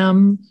with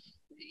them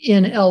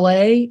in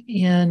LA,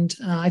 and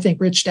I think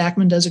Rich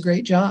Stackman does a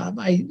great job.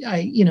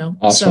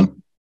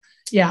 Awesome.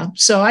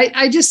 So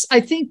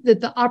I think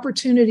that the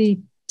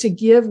opportunity to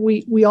give,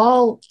 we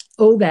all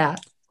owe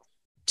that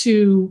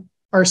to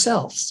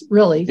ourselves,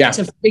 really,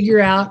 to figure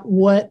out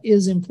what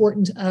is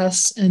important to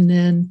us and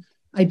then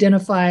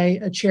identify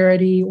a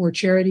charity or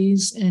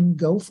charities and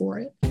go for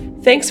it.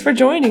 Thanks for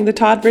joining the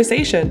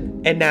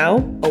Toddversation. And now,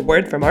 a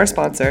word from our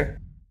sponsor.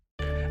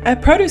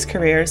 At Produce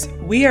Careers,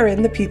 we are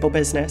in the people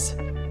business.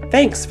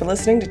 Thanks for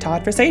listening to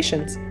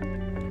Toddversations.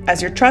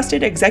 As your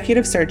trusted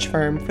executive search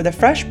firm for the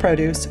fresh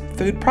produce,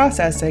 food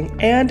processing,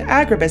 and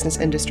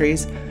agribusiness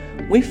industries,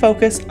 we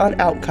focus on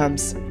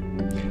outcomes.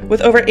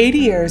 With over 80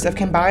 years of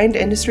combined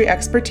industry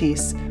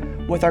expertise,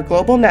 with our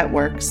global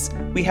networks,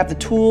 we have the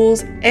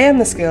tools and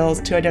the skills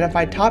to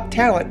identify top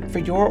talent for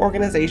your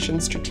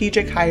organization's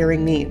strategic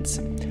hiring needs.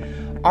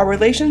 Our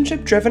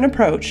relationship-driven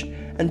approach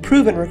and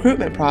proven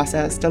recruitment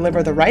process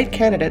deliver the right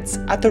candidates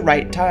at the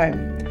right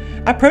time.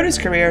 At Produce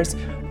Careers,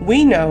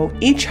 we know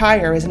each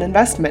hire is an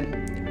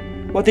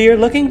investment. Whether you're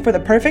looking for the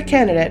perfect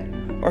candidate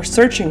or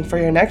searching for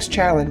your next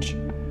challenge,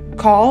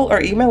 call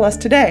or email us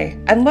today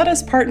and let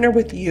us partner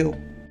with you.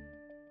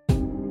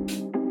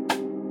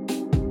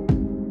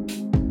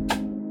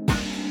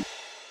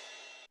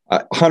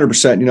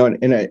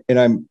 100%, and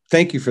I'm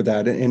thank you for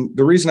that. And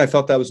the reason I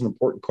felt that was an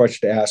important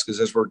question to ask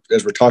is as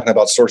we're talking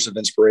about source of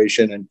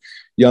inspiration and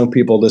young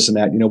people, this and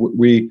that,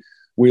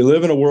 we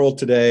live in a world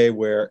today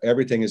where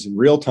everything is in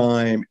real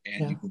time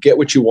and you can get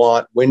what you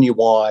want when you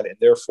want. And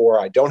therefore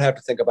I don't have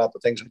to think about the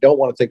things I don't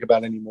want to think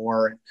about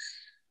anymore. And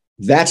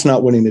that's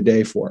not winning the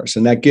day for us.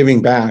 And that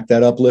giving back,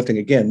 that uplifting,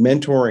 again,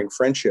 mentoring,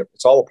 friendship,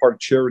 it's all a part of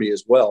charity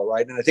as well.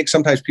 Right. And I think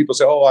sometimes people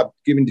say, oh, I'm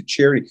giving to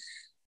charity.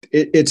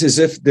 It's as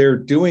if they're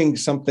doing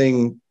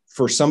something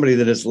for somebody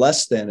that is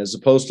less than, as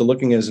opposed to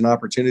looking as an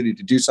opportunity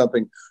to do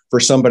something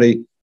for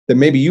somebody that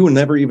maybe you will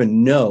never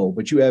even know,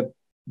 but you have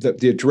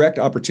the direct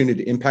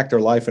opportunity to impact their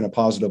life in a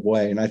positive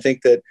way. And I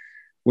think that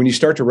when you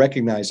start to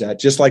recognize that,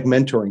 just like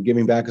mentoring,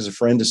 giving back as a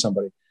friend to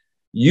somebody,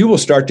 you will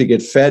start to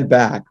get fed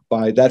back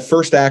by that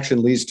first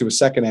action leads to a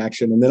second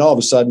action. And then all of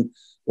a sudden,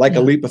 like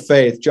a leap of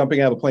faith, jumping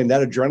out of a plane,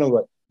 that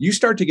adrenaline, you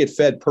start to get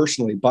fed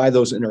personally by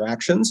those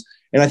interactions.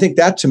 And I think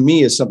that to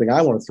me is something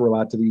I want to throw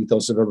out to the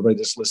ethos of everybody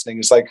that's listening.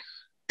 It's like,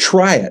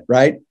 try it,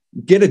 right?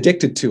 Get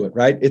addicted to it,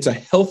 right? It's a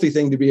healthy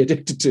thing to be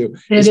addicted to.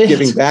 It's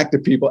giving back to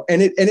people.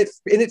 And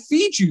it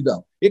feeds you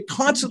though. It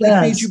constantly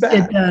feeds you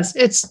back. It does.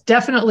 It's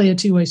definitely a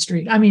two-way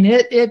street. I mean,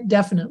 it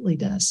definitely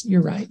does.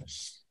 You're right.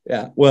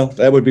 Yeah. Well,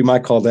 that would be my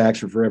call to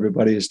action for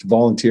everybody is to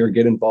volunteer,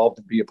 get involved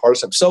and be a part of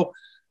something. So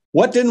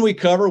what didn't we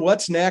cover?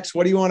 What's next?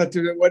 What do you want to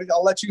do?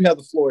 I'll let you have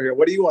the floor here.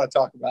 What do you want to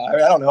talk about?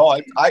 I don't know.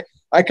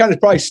 I kind of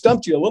probably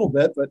stumped you a little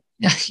bit, but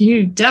yeah,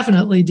 you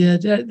definitely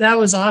did. That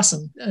was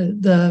awesome.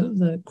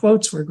 The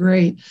quotes were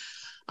great.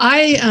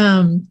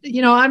 I'm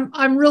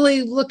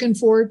really looking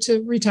forward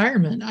to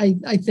retirement.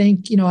 I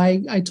think,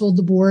 I told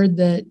the board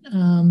that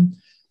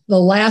the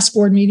last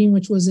board meeting,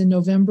 which was in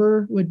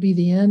November, would be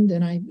the end.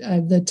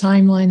 And the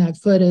timeline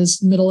I've put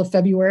is middle of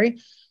February.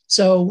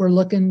 So we're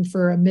looking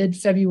for a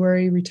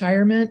mid-February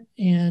retirement.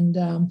 And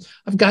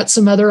I've got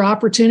some other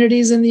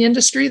opportunities in the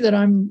industry that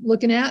I'm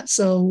looking at.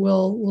 So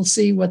we'll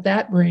see what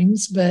that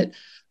brings. But,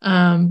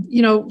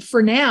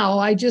 for now,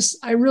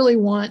 I really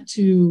want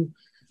to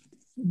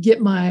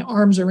get my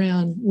arms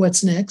around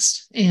what's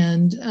next.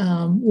 And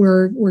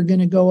we're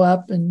going to go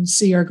up and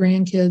see our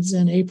grandkids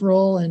in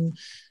April and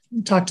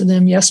talked to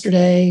them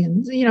yesterday.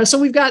 And, so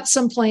we've got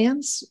some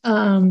plans.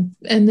 And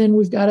then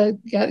we've got to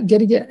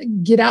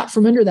get out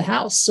from under the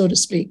house, so to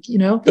speak,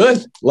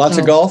 Good. Lots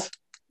of golf.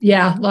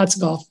 Yeah. Lots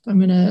of golf. I'm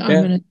going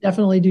to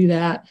definitely do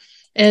that.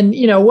 And,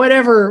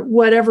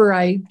 whatever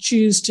I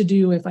choose to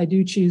do, if I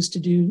do choose to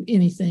do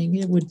anything,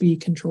 it would be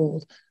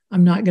controlled.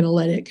 I'm not going to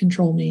let it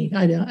control me.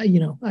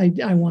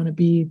 I want to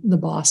be the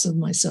boss of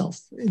myself,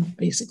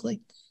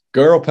 basically.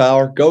 Girl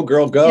power. Go,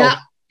 girl, go. Yeah.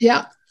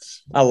 Yeah.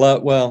 I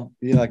love,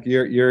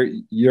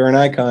 you're an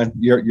icon.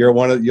 You're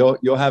one of,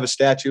 you'll have a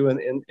statue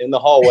in the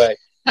hallway,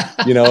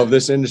 of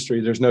this industry.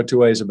 There's no two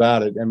ways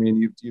about it. I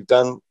mean, you've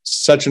done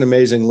such an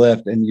amazing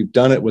lift and you've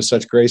done it with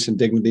such grace and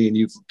dignity, and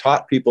you've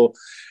taught people.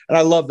 And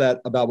I love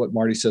that about what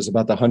Marty says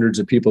about the hundreds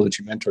of people that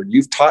you mentored.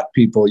 You've taught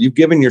people, you've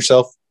given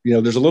yourself,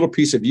 there's a little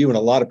piece of you and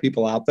a lot of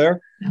people out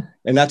there,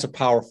 and that's a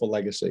powerful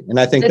legacy. And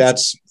I think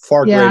that's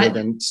far greater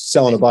than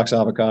selling a box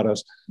of avocados.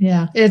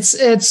 Yeah,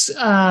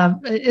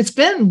 it's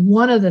been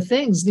one of the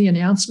things. The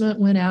announcement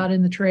went out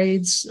in the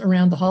trades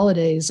around the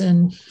holidays,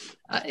 and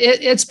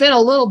it's been a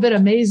little bit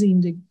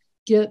amazing to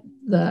get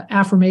the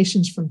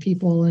affirmations from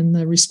people and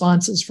the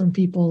responses from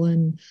people,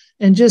 and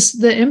just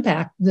the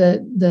impact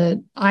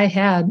that I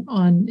had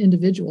on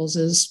individuals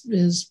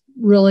is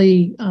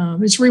really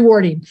it's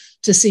rewarding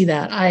to see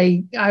that.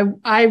 I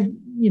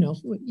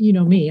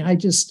me, I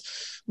just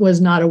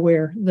was not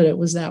aware that it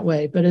was that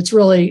way. But it's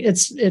really,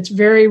 it's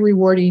very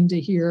rewarding to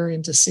hear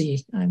and to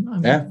see.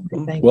 I'm very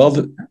thankful.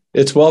 Well,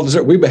 it's well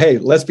deserved. Hey,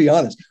 let's be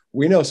honest.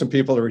 We know some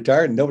people are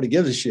retired and nobody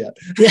gives a shit.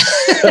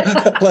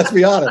 Yeah. Let's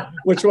be honest.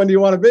 Which one do you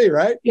want to be,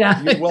 right?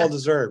 Yeah. You're well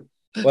deserved.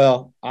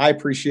 Well, I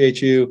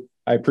appreciate you.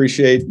 I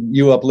appreciate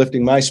you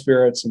uplifting my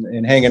spirits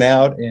and hanging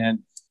out and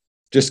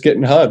just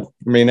getting hugged.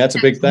 I mean, that's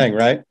a big thing,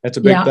 right? That's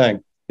a big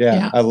thing.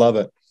 Yeah, I love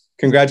it.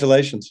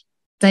 Congratulations.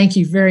 Thank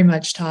you very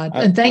much, Todd.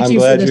 And thank you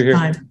for this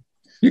time.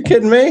 You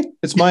kidding me?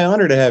 It's my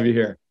honor to have you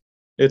here.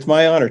 It's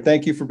my honor.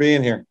 Thank you for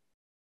being here.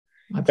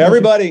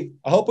 Everybody,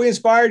 I hope we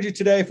inspired you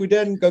today. If we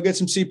didn't, go get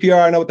some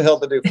CPR. I know what the hell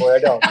to do for you. I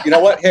don't. You know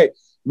what? Hey,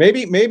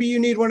 maybe you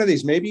need one of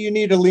these. Maybe you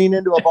need to lean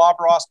into a Bob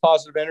Ross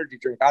positive energy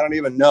drink. I don't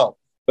even know.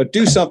 But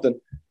do something.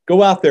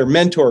 Go out there,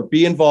 mentor,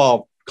 be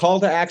involved. Call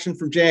to action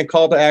from Jan,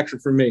 call to action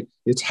from me.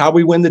 It's how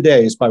we win the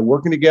day. It's by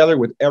working together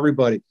with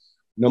everybody.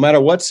 No matter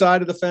what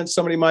side of the fence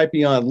somebody might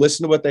be on,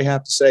 listen to what they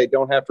have to say.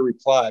 Don't have to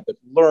reply, but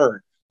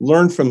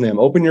learn from them.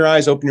 Open your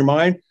eyes, open your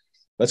mind.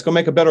 Let's go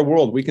make a better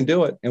world. We can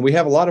do it. And we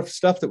have a lot of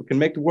stuff that can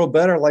make the world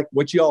better, like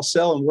what you all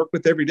sell and work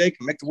with every day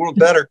can make the world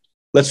better.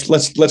 Let's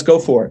go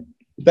for it.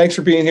 Thanks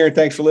for being here. And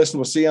thanks for listening.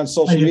 We'll see you on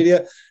social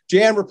media.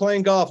 Jan, we're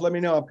playing golf. Let me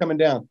know. I'm coming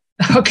down.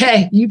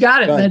 Okay. You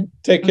got it, man.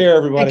 Take care,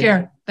 everybody. Take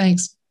care.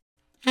 Thanks.